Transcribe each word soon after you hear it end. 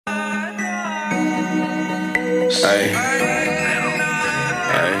Hey,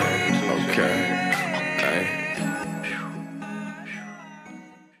 okay.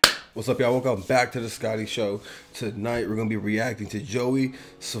 What's up, y'all? Welcome back to the Scotty Show. Tonight we're gonna be reacting to Joeyy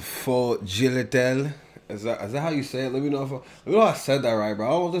Sfogliatelle. Is that how you say it? Let me know if I said that right, bro. I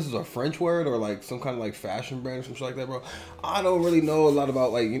don't know if this is a French word or like some kind of like fashion brand or some shit like that, bro. I don't really know a lot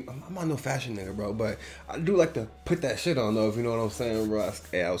about like I'm not no fashion nigga, bro, but I do like to put that shit on though, if you know what I'm saying, bro.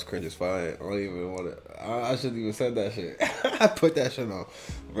 Hey, I was cringe as fuck. I don't even want to. I shouldn't even said that shit. I put that shit on,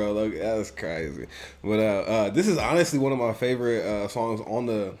 bro. Look, that was crazy. But this is honestly one of my favorite songs on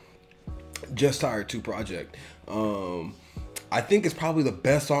the Just Tired 2 project. I think it's probably the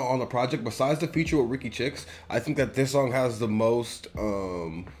best song on the project besides the feature with Ricky Chicks. I think that this song has the most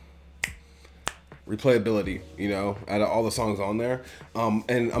replayability, you know, out of all the songs on there.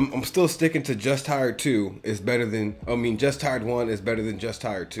 And I'm still sticking to Just Tired 2 is better than, Just Tired 1 is better than Just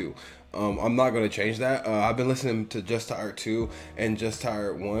Tired 2. I'm not going to change that. I've been listening to Just Tired 2 and Just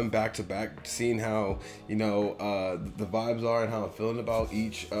Tired 1 back to back, seeing how, you know, the vibes are and how I'm feeling about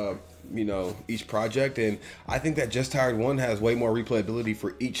each each project. And I think that Just Tired 1 has way more replayability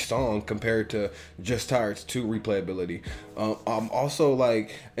for each song compared to Just Tired 2 replayability. I'm also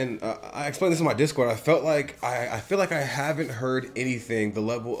like, and I explained this in my Discord, I feel like I haven't heard anything the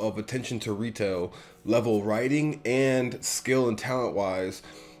level of attention to retail level writing and skill and talent wise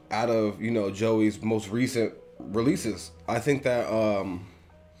out of, you know, Joey's most recent releases. I think that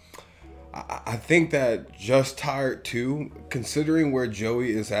I think that Just Tired 2, considering where Joeyy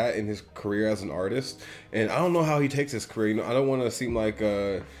is at in his career as an artist, and I don't know how he takes his career. You know, I don't want to seem like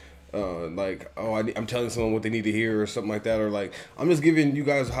I'm telling someone what they need to hear or something like that, or like I'm just giving you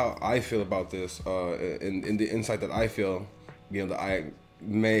guys how I feel about this, and the insight that I feel, you know, that I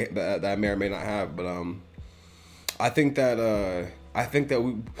may or may not have. But I think that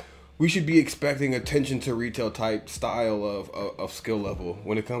we should be expecting attention to retail type style of skill level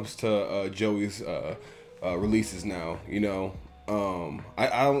when it comes to Joey's releases now. You know,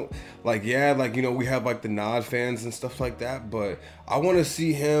 I don't like, yeah, like, you know, we have like the Nod fans and stuff like that, but I want to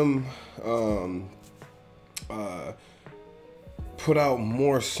see him put out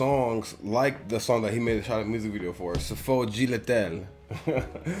more songs like the song that he made a shot at music video for, Sfogliatelle.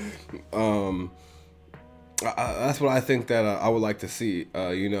 That's what I think that I would like to see,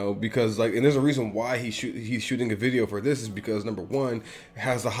 you know, because like, and there's a reason why he's shooting a video for this, is because number one, it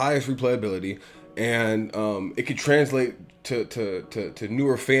has the highest replayability, and it could translate to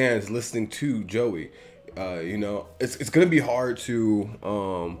newer fans listening to Joeyy. You know, it's gonna be hard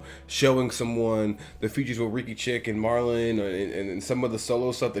to showing someone the features with Ricky Chick and Marlon, and some of the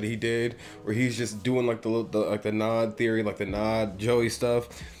solo stuff that he did, where he's just doing like the Nod theory, like the Nod Joeyy stuff.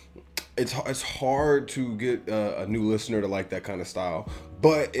 It's hard to get a new listener to like that kind of style.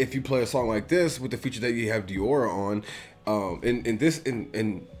 But if you play a song like this with the feature that you have Diora on,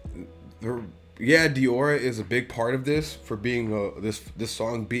 yeah, Diora is a big part of this, for being this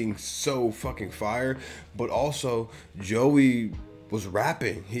song being so fucking fire. But also Joeyy was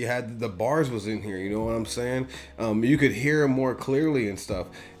rapping. He had the bars was in here, you know what I'm saying? You could hear him more clearly and stuff.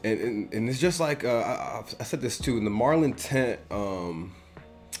 And it's just like I said this too in the Marlon Tent.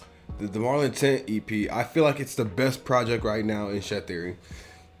 The Marlon Tent EP, I feel like it's the best project right now in Shed Theory.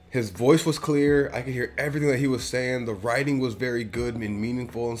 His voice was clear. I could hear everything that he was saying. The writing was very good and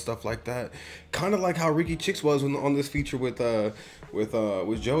meaningful and stuff like that. Kind of like how Ricky Chicks was on this feature with Joeyy.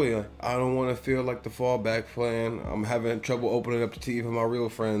 Like, I don't want to feel like the fallback plan. I'm having trouble opening up to even my real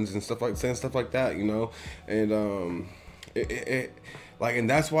friends and stuff like that, you know. And like, and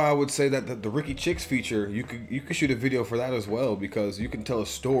that's why I would say that the Ricky Chicks feature, you could shoot a video for that as well, because you can tell a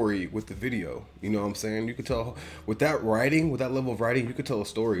story with the video. You know what I'm saying? You could tell with that writing, with that level of writing, you could tell a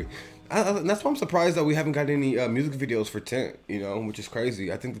story. And that's why I'm surprised that we haven't got any music videos for Tent, you know, which is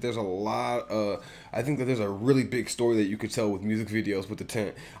crazy. I think that there's I think that there's a really big story that you could tell with music videos with the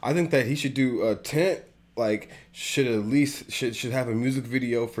Tent. I think that he should do Tent, like, should at least should have a music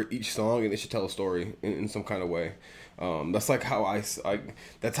video for each song, and it should tell a story in some kind of way. That's like how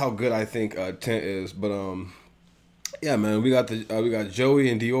that's how good I think Tent is. But yeah, man, we got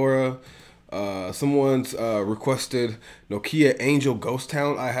Joeyy and Diora. Someone's requested Nokia Angel Ghost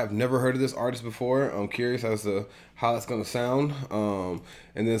Town. I have never heard of this artist before. I'm curious as to how it's gonna sound. And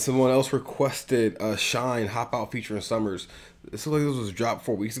then someone else requested Shine Hop Out featuring Summers. This looks like this was dropped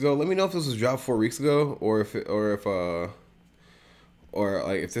 4 weeks ago. Let me know if this was dropped 4 weeks ago, or if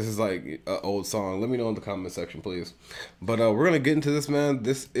this is like an old song. Let me know in the comment section, please. But we're gonna get into this, man.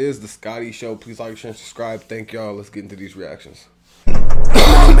 This is the Scotty Show. Please like, share, and subscribe. Thank y'all. Let's get into these reactions.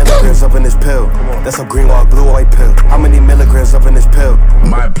 milligrams up in this pill? That's a green or blue or white pill. How many milligrams up in this pill?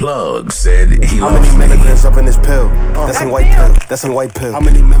 My plug said he How many milligrams up in this pill? That's a white pill. That's a white pill. How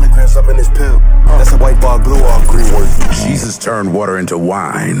many milligrams up in this pill? That's a white bar, blue or green one. Jesus turned water into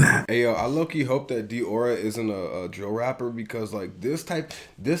wine. Hey yo, I low-key hope that Diora isn't a drill rapper, because like this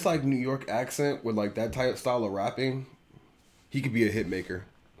like New York accent with like that type style of rapping, he could be a hit maker,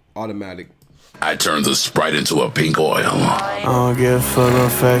 automatic. I turned the Sprite into a pink oil. I don't give a fuck on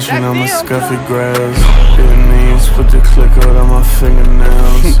fashion, I'm a scuffy grass. Hitting knees, put the click out on my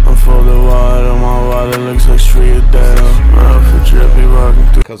fingernails. I'm full of water, my water looks like Sfogliatelle. My outfit drippy, walking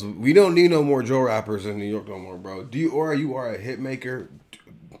through. Cause we don't need no more drill rappers in New York no more, bro. Diora, you are a hit maker.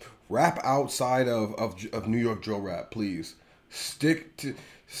 Rap outside of New York drill rap, please. Stick to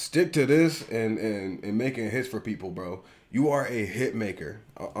this and making hits for people, bro. You are a hit maker,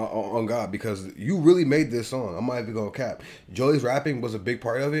 on God, because you really made this song. I'm not even gonna cap. Joey's rapping was a big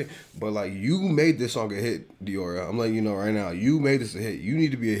part of it, but like you made this song a hit, Diora. I'm letting you know right now. You made this a hit. You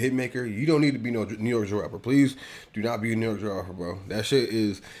need to be a hit maker. You don't need to be no New York drill rapper. Please do not be a New York drill rapper, bro. That shit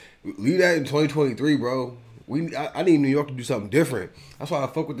is, leave that in 2023, bro. I need New York to do something different. That's why I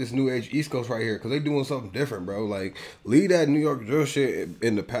fuck with this new age East Coast right here, because they doing something different, bro. Like, leave that New York drill shit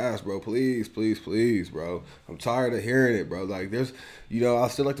in the past, bro. Please, please, please, bro. I'm tired of hearing it, bro. Like, there's, you know, I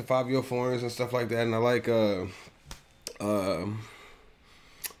still like the 504s and stuff like that, and I like, what's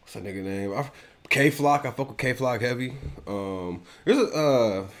that nigga name? K-Flock. I fuck with K-Flock heavy. There's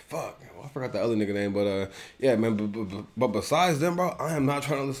a, fuck. I forgot the other nigga name, but, yeah, man, but besides them, bro, I am not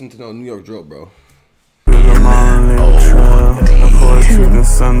trying to listen to no New York drill, bro. I'm on a little trail. I pour a chicken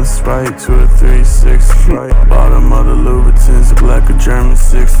sun the Sprite to a 360. Bottom of the Louboutins, black a German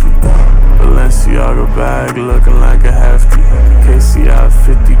 60. Balenciaga bag looking like a hefty. KCI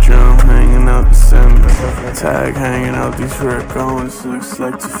 50 drum hanging out the center. Tag hanging out these red cones, looks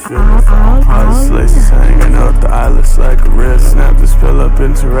like to fit. Ice laces hanging out the eyelets like a wrist. Snap this pill up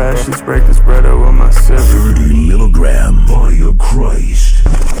into rashes, break this bread out with my sip. 30 milligram body of Christ.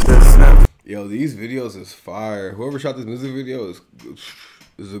 Snap. Yo, these videos is fire. Whoever shot this music video is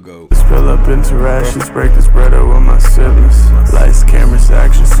a goat. Spill up into rashes, break this bread out with my siblings. Lights, cameras,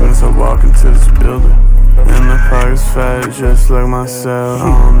 action, soon as I walk into this building. And my pocket's fat, just like myself. I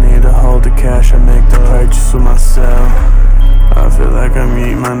don't need to hold the cash, I make the purchase with myself. I feel like I'm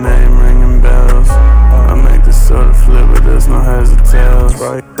eating my name, ringing bells. I make the soda flip, but there's no hesitations.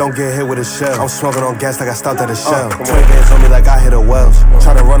 Don't get hit with a shell. I'm smoking on gas like I stopped at a shell. 20 bands on me like I hit a Wells.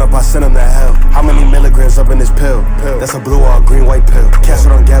 Try to run up, I send them to hell. How many milligrams up in this pill? That's a blue or a green white pill. Cash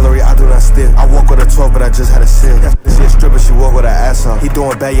it on gallery, I do not steal. I walk with a 12, but I just had a seal. See a stripper, she walk with her ass on. He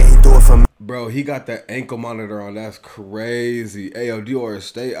doing bad, yeah, he do it for me. Bro, he got that ankle monitor on. That's crazy. Hey, yo, Dior,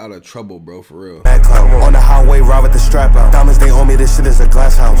 stay out of trouble, bro, for real. On the highway, ride with the strap out. Diamonds, they owe me, this shit is a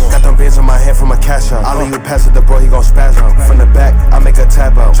glass house. Got them bands on my hand from a cash out. I'll leave you pass it to bro, he gon' spaz out. From the back, I make a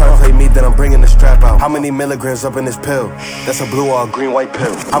tap out. Try to play me, then I'm bringing the strap out. How many milligrams up in this pill? That's a blue or a green white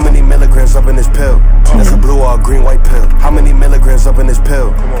pill. How many milligrams up in this pill? That's a blue or a green white pill. How many milligrams up in this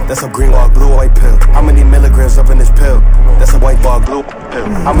pill? That's a green or a blue or white pill. How many milligrams up in this pill? That's a white bar blue pill.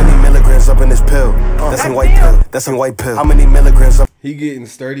 How many milligrams up in this pill? That's a white pill. That's a white pill. How many milligrams up? He getting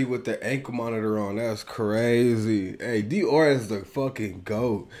sturdy with the ankle monitor on. That's crazy. Hey, Dior is the fucking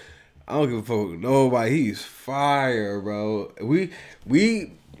GOAT. I don't give a fuck with nobody. He's fire, bro.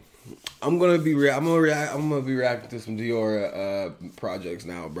 I'm gonna be reacting to some Dior projects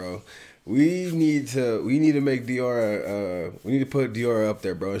now, bro. We need to make Dior we need to put Dior up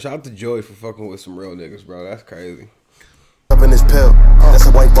there, bro. And shout out to Joey for fucking with some real niggas, bro. That's crazy. Up in this pill. That's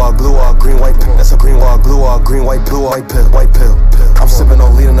a white bar, blue or green white pill. That's a green or blue or green white blue white pill. White pill. I'm sipping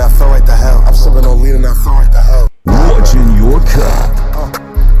on lead and I fell right to hell. I'm sipping on lead and I fell right to hell. What's in your cup?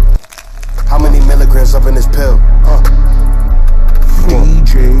 How many milligrams up in this pill?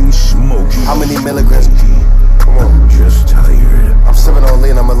 DJ Smokey. How many milligrams? Come on, just tired. I'm sipping on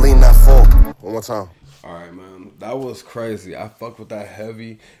lean, I'ma lean that full. One more time. All right, man. That was crazy. I fuck with that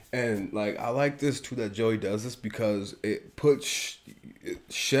heavy. And, like, I like this, too, that Joey does this because it puts...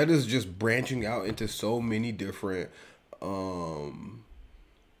 Shed is just branching out into so many different,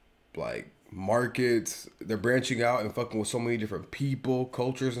 like, markets. They're branching out and fucking with so many different people,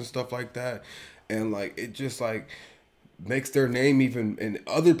 cultures, and stuff like that. And, like, it just, like... makes their name even, and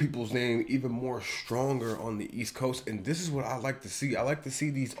other people's name even more stronger on the East Coast. And this is what I like to see. I like to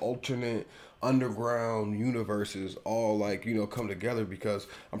see these alternate underground universes all, like, you know, come together, because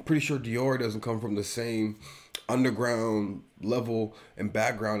I'm pretty sure Dior doesn't come from the same underground level and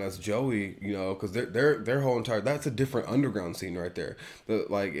background as Joey, you know, because their whole entire, that's a different underground scene right there.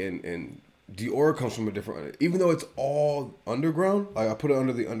 Like, and Dior comes from a different, even though it's all underground, like I put it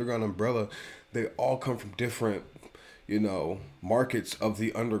under the underground umbrella, they all come from different, you know, markets of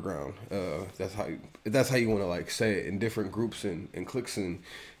the underground. That's how you want to like say it, in different groups and cliques and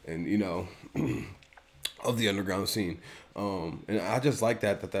you know, of the underground scene. And I just like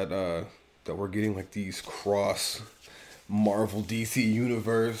that we're getting like these cross Marvel DC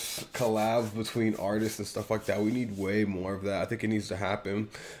universe collabs between artists and stuff like that. We need way more of that. I think it needs to happen.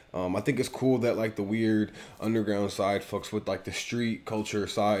 I think it's cool that like the weird underground side fucks with like the street culture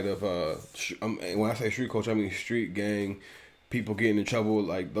side of when I say street culture, I mean street gang, people getting in trouble,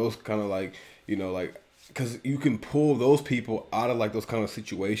 like those kind of like, you know, like, because you can pull those people out of like those kind of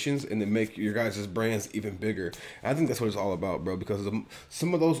situations and then make your guys' brands even bigger. And I think that's what it's all about, bro, because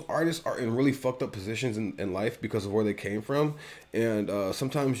some of those artists are in really fucked up positions in life because of where they came from. And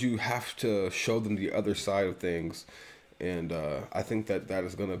sometimes you have to show them the other side of things. And I think that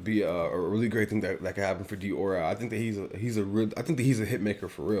is going to be a really great thing that can happen for Dior. I think that he's a hit maker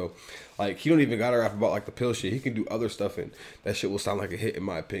for real. Like, he don't even got to rap about like the pill shit. He can do other stuff and that shit will sound like a hit, in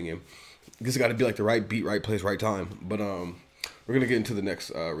my opinion. This got to be like the right beat, right place, right time. But we're gonna get into the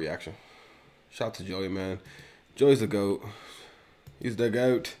next reaction. Shout out to Joeyy, man. Joey's the GOAT. He's the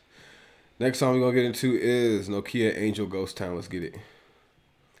GOAT. Next song we're gonna get into is Nokia Angel Ghost Town. Let's get it.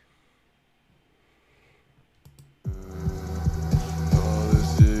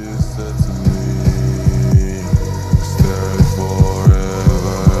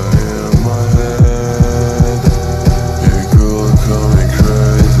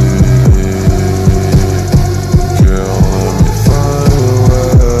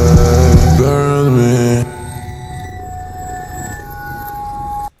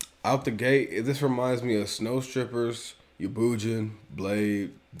 Out the gate, this reminds me of Snow Strippers, Yabujin,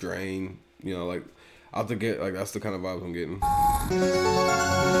 Blade, Drain. You know, like out the gate, like that's the kind of vibes I'm getting.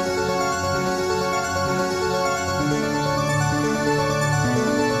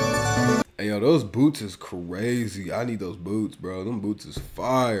 Hey yo, those boots is crazy. I need those boots, bro. Them boots is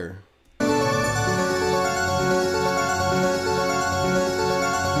fire.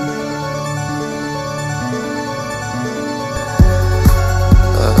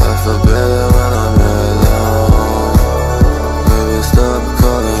 I feel better when I'm alone. Baby, stop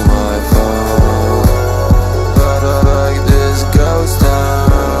calling my phone. But I like this ghost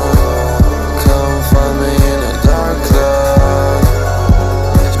town. Come find me in a dark cloud.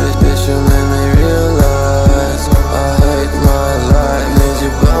 Bitch, you made me realize I hate my life, need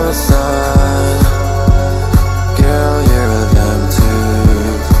you by my side. Girl, you're them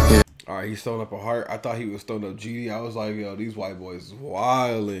too. Alright, he's throwing up a heart. I thought he was throwing up GD. I was like, yo, these white boys is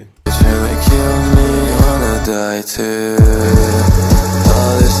wildin'. Tryna kill me, wanna die too.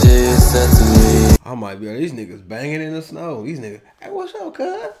 All this shit you said to me. I might be, these niggas banging in the snow. These niggas, hey, what's up,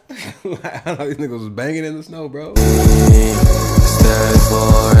 cuz? I know these niggas was banging in the snow, bro. Stay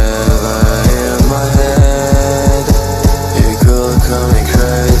forever in my head. You could call me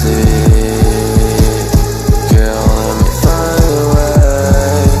crazy. Girl, let me find a way.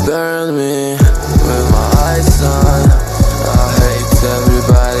 Burn me with my eyes on. I hate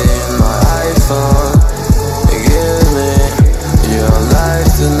everybody in my iPhone. Give me your life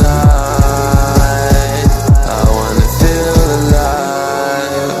tonight. I wanna feel alive.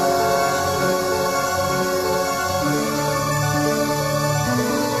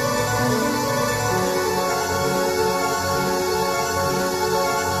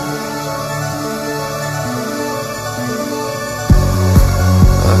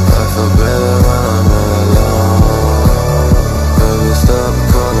 I feel better when I'm alone. Baby, stop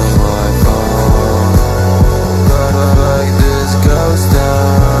calling my phone. But I like this ghost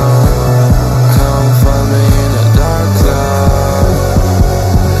town. Come find me in a dark cloud.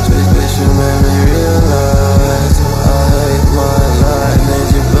 Bitch, you made me realize I hate my life, need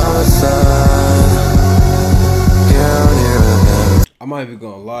you by my side. Girl, you're them. I'm not even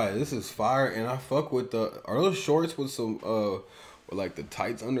gonna lie, this is fire, and I fuck with are those shorts with some with like the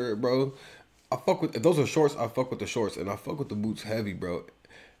tights under it, bro? I fuck with, if those are shorts, I fuck with the shorts, and I fuck with the boots heavy, bro.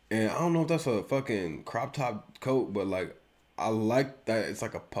 And I don't know if that's a fucking crop top coat, but like I like that it's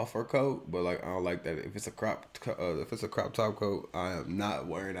like a puffer coat, but like I don't like that if it's a crop top coat. I am not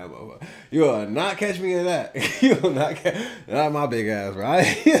wearing that. You will not catch me in that. You will not catch, not my big ass,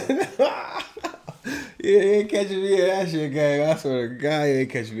 right? Yeah, he ain't catching me in that shit, gang. I swear to God, he ain't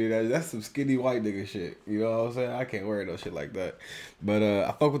catching me in that. That's some skinny white nigga shit. You know what I'm saying? I can't wear no shit like that. But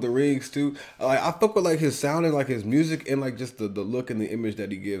I fuck with the rings too. Like I fuck with like his sound and like his music and like just the look and the image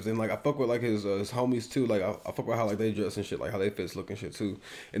that he gives. And like I fuck with like his homies too. Like I fuck with how like they dress and shit, like how they fits look and shit too.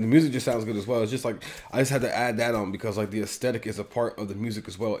 And the music just sounds good as well. It's just like I just had to add that on because like the aesthetic is a part of the music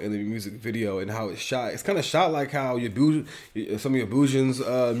as well in the music video and how it's shot. It's kind of shot like how some of your Bujin's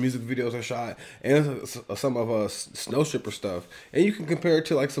music videos are shot and some of Snow Stripper stuff. And you can compare it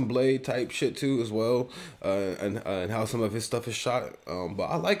to like some Blade type shit too as well, and how some of his stuff is shot. But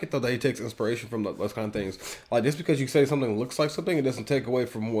I like it though that he takes inspiration from those kind of things. Like just because you say something looks like something, it doesn't take away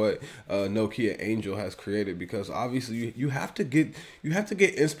from what Nokia Angel has created. Because obviously you have to get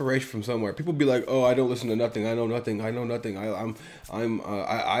inspiration from somewhere. People be like, oh, I don't listen to nothing. I know nothing. I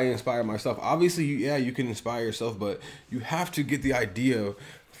inspire myself. Obviously, you can inspire yourself, but you have to get the idea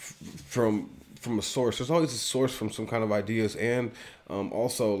from a source. There's always a source from some kind of ideas, and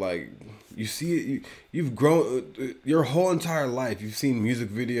also like you see it. You've grown your whole entire life. You've seen music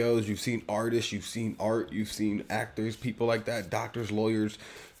videos. You've seen artists. You've seen art. You've seen actors, people like that, doctors, lawyers,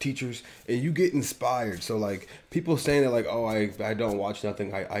 teachers, and you get inspired. So like people saying that like, oh, I don't watch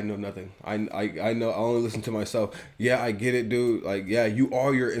nothing. I know nothing. I know. I only listen to myself. Yeah, I get it, dude. Like, yeah, you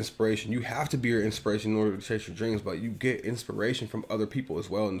are your inspiration. You have to be your inspiration in order to chase your dreams. But you get inspiration from other people as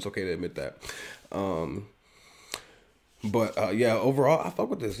well, and it's okay to admit that. But yeah, overall, I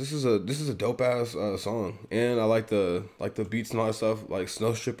fuck with this. This is a dope ass song, and I like the beats and all that stuff, like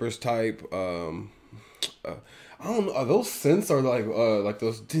Snow Strippers type. I don't know, are those synths or like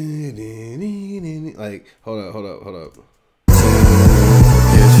those like hold up. You're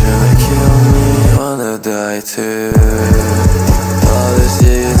trying to kill me, wanna die too. All this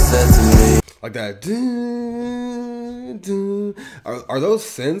shit you said to me, like that. Are those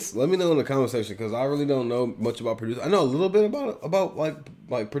synths? Let me know in the comment section because I really don't know much about producing. I know a little bit about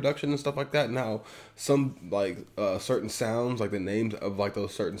like production and stuff like that, and how some like certain sounds, like the names of like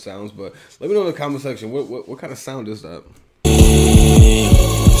those certain sounds. But let me know in the comment section what kind of sound is that? Stay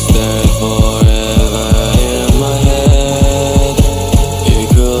forever in my head. You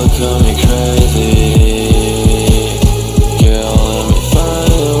could call me crazy. Girl, let me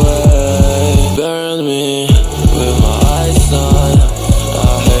find a way. Burn me with my eyes on. I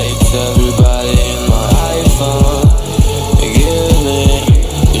hate everybody in my iPhone. Give me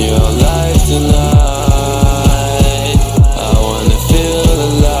your life tonight. I wanna feel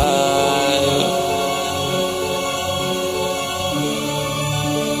alive.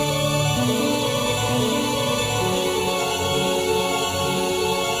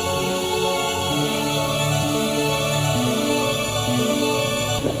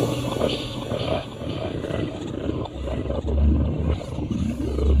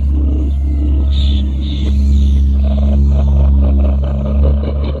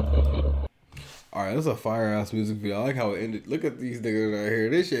 Alright, this is a fire ass music video. I like how it ended. Look at these niggas right here.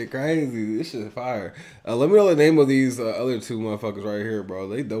 This shit crazy. This shit fire. Let me know the name of these other two motherfuckers right here, bro.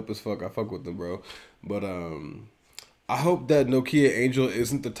 They dope as fuck. I fuck with them, bro. But I hope that Nokia Angel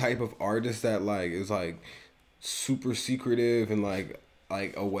isn't the type of artist that like is like super secretive and like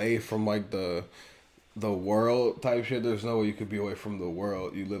away from like the world type shit. There's no way you could be away from the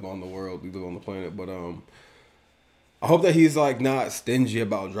world. You live on the world. You live on the planet. But I hope that he's like not stingy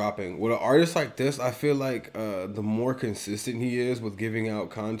about dropping. With an artist like this, I feel like the more consistent he is with giving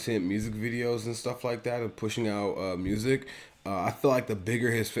out content, music videos and stuff like that, and pushing out music, I feel like the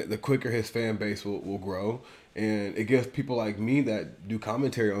quicker his fan base will grow. And it gives people like me that do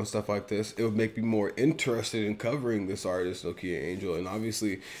commentary on stuff like this, it would make me more interested in covering this artist, Nokia Angel. And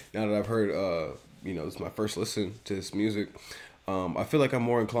obviously, now that I've heard, this is my first listen to his music, I feel like I'm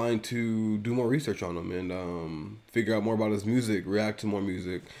more inclined to do more research on him and figure out more about his music, react to more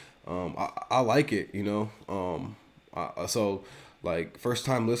music. I like it, you know. So like first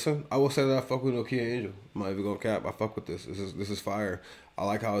time listen, I will say that I fuck with Nokia Angel. I'm not even gonna cap. I fuck with this. This is fire. I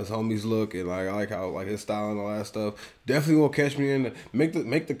like how his homies look and like I like how like his style and all that stuff. Definitely will catch me in. Make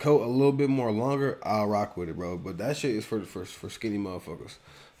the coat a little bit more longer. I'll rock with it, bro. But that shit is for skinny motherfuckers.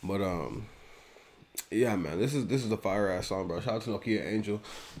 But yeah, man, this is a fire ass song, bro. Shout out to Nokia Angel.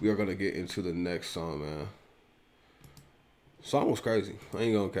 We are gonna get into the next song, man. Song was crazy. I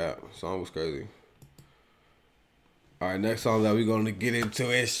ain't gonna cap. Song was crazy. All right, next song that we're gonna get into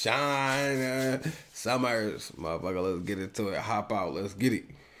is Shine Summers, motherfucker. Let's get into it. Hop out. Let's get it.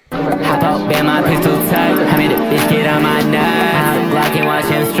 Hop out, bend my pistol tight. I made a bitch get on my nuts. Block and watch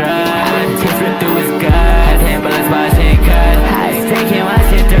him strut. Tips rip through his gut. Ambulance watch him cut. High stake and watch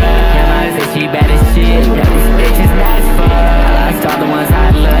him thrust. Your mother said she bad as shit. That this bitch is nice fuck. I lost all the ones I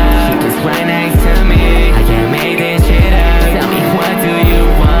love. She just right next to me.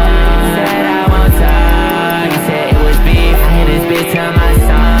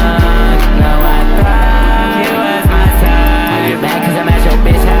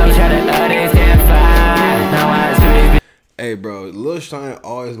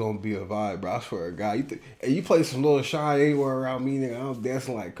 always gonna be a vibe, bro. I swear to God. You play some Lil Shine anywhere around me, nigga. I'm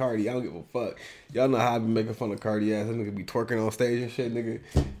dancing like Cardi. I don't give a fuck. Y'all know how I be making fun of Cardi ass. That nigga be twerking on stage and shit, nigga.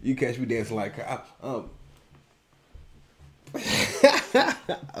 You catch me dancing like oh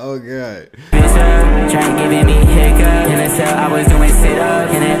God. Trying giving me hiccups. In the cell I was doing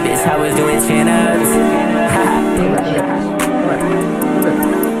sit-ups. In that bitch I was doing chin-ups.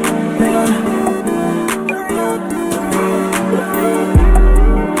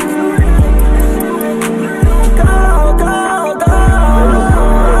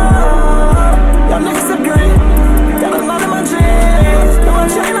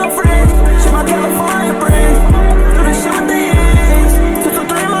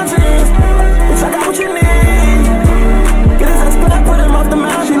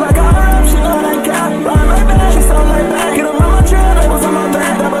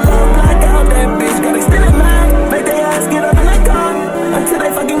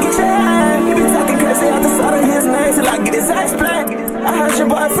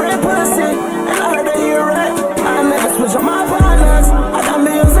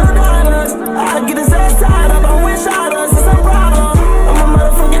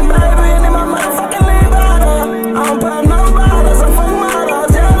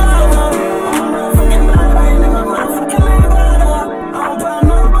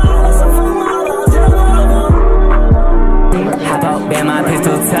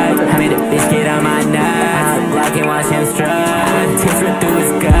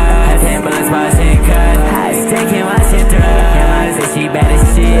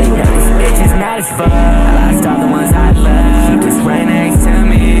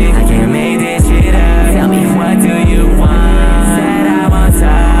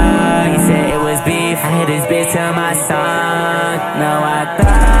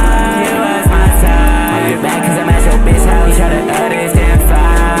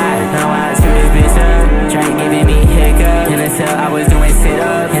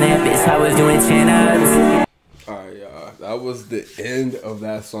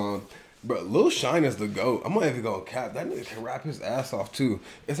 Song, but Lil Shine is the GOAT. I'm not even gonna cap. That nigga can rap his ass off too.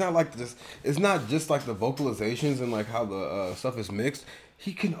 It's not like this. It's not just like the vocalizations and like how the stuff is mixed.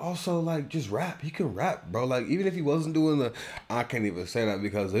 He can also like just rap. He can rap, bro. Like even if he wasn't doing the, I can't even say that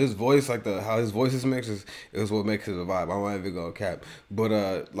because his voice, like how his voice is mixed, is what makes it a vibe. I'm not even gonna cap.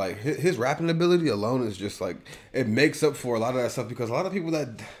 But like his rapping ability alone is just like it makes up for a lot of that stuff because a lot of people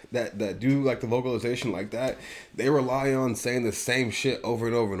that do like the vocalization like that, they rely on saying the same shit over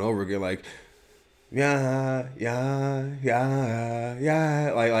and over and over again, like. Yeah,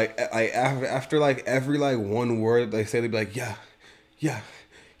 like after like every like one word they say, they be like yeah.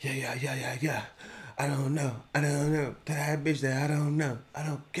 I don't know. That bitch that I don't know. I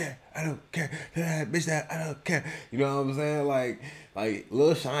don't care. That bitch that I don't care. You know what I'm saying? Like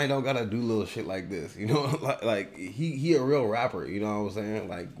Lil Shine don't gotta do little shit like this. You know, like he a real rapper. You know what I'm saying?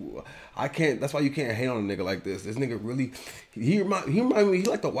 Like I can't. That's why you can't hate on a nigga like this. This nigga really, he remind me. He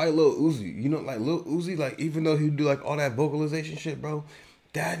like the white Lil Uzi. You know, like Lil Uzi. Like even though he do like all that vocalization shit, bro.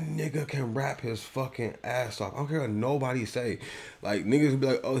 That nigga can rap his fucking ass off. I don't care what nobody say. Like, niggas be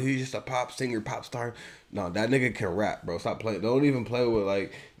like, oh, he's just a pop singer, pop star. No, that nigga can rap, bro. Stop playing. Don't even play with,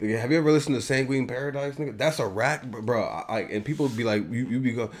 like, have you ever listened to Sanguine Paradise, nigga? That's a rap, bro. And people be like, you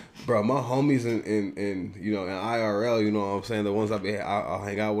be go, bro, my homies in you know, in IRL, you know what I'm saying? The ones I'll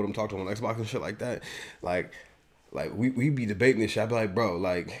hang out with them, talk to them on Xbox and shit like that. Like we be debating this shit. I be like, bro,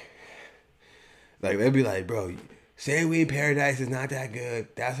 like they be like, bro, Sanguine Paradise is not that good.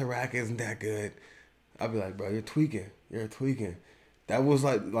 That's a Rack isn't that good. I'd be like, bro, you're tweaking. That was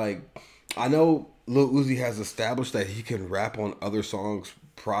like I know Lil Uzi has established that he can rap on other songs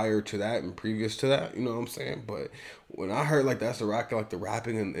prior to that and previous to that. You know what I'm saying? But when I heard like that's the Rack, like the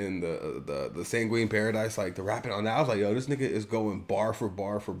rapping in the Sanguine Paradise, like the rapping on that, I was like, yo, this nigga is going bar for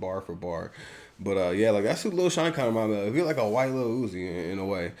bar for bar for bar. But yeah, like that's who Lil Shine kind of reminds me of. I feel like a white Lil Uzi in a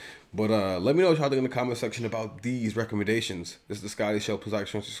way. But let me know what y'all think in the comment section about these recommendations. This is the Scotty Show. Please like,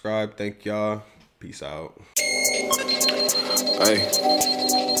 share, and subscribe. Thank y'all. Peace out. Hey.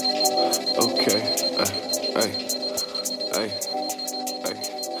 Okay. Hey.